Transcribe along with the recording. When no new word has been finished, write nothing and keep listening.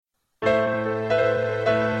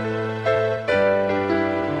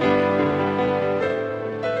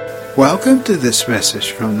Welcome to this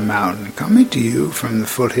message from the mountain, coming to you from the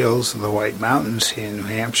foothills of the White Mountains here in New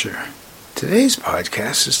Hampshire. Today's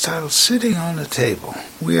podcast is titled Sitting on a Table.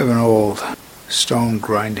 We have an old stone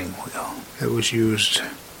grinding wheel that was used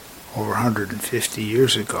over 150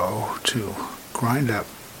 years ago to grind up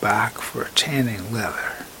bark for tanning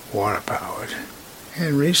leather, water-powered.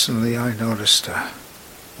 And recently I noticed a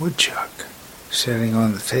woodchuck sitting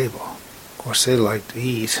on the table. Of course, they like to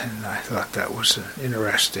eat, and I thought that was an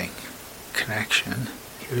interesting connection.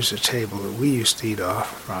 Here's a table that we used to eat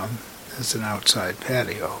off from. It's an outside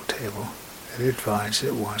patio table that it finds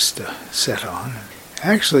it wants to sit on. And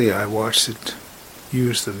actually, I watched it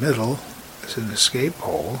use the middle as an escape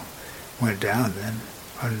hole, went down, then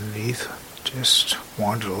underneath, just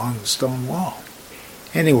wandered along the stone wall.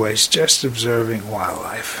 Anyways, just observing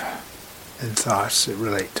wildlife and thoughts that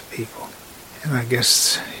relate to people. And I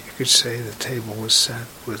guess you could say the table was set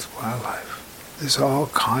with wildlife. There's all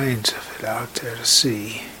kinds of it out there to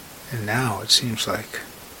see, and now it seems like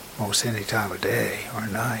most any time of day or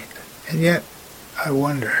night. And yet, I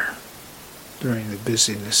wonder, during the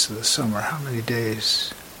busyness of the summer, how many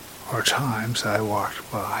days or times I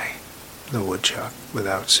walked by the woodchuck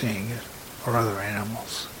without seeing it, or other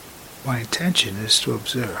animals. My intention is to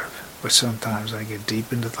observe, but sometimes I get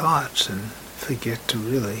deep into thoughts and forget to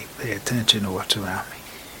really pay attention to what's around me.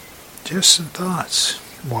 Just some thoughts,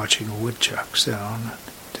 watching a woodchuck sit on a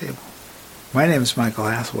table. My name is Michael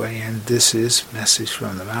Hathaway, and this is Message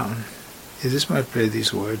from the Mountain. It is my prayer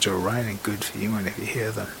these words are right and good for you, and if you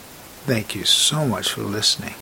hear them, thank you so much for listening.